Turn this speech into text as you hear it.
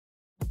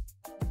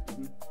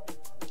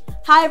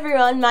Hi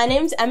everyone, my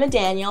name's Emma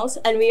Daniels,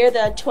 and we are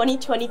the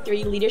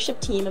 2023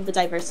 leadership team of the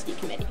Diversity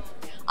Committee.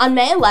 On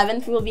May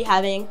 11th, we will be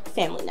having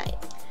Family Night.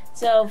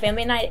 So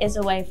Family Night is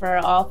a way for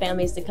all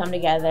families to come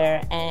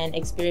together and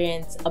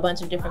experience a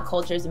bunch of different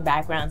cultures and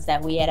backgrounds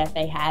that we at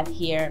FA have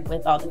here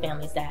with all the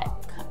families that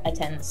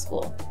attend the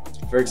school.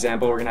 For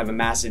example, we're going to have a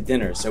massive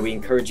dinner, so we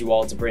encourage you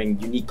all to bring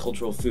unique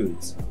cultural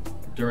foods.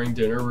 During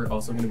dinner, we're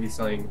also going to be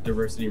selling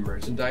diversity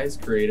merchandise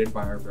created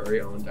by our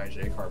very own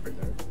Daijay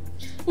Carpenter.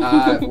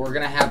 We're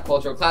going to have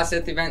cultural class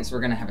at the events.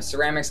 We're going to have a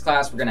ceramics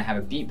class. We're going to have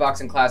a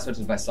beatboxing class, which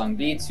is by Sung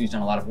Beats, who's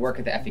done a lot of work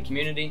at the FA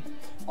community.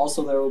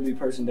 Also, there will be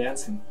person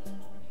dancing.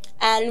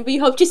 And we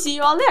hope to see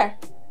you all there.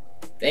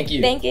 Thank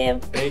you. Thank you.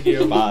 Thank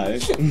you. Bye.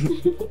 That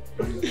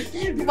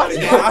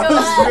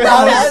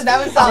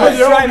was solid. I was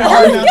trying to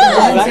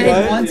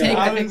hurry. One take,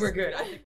 I think we're good.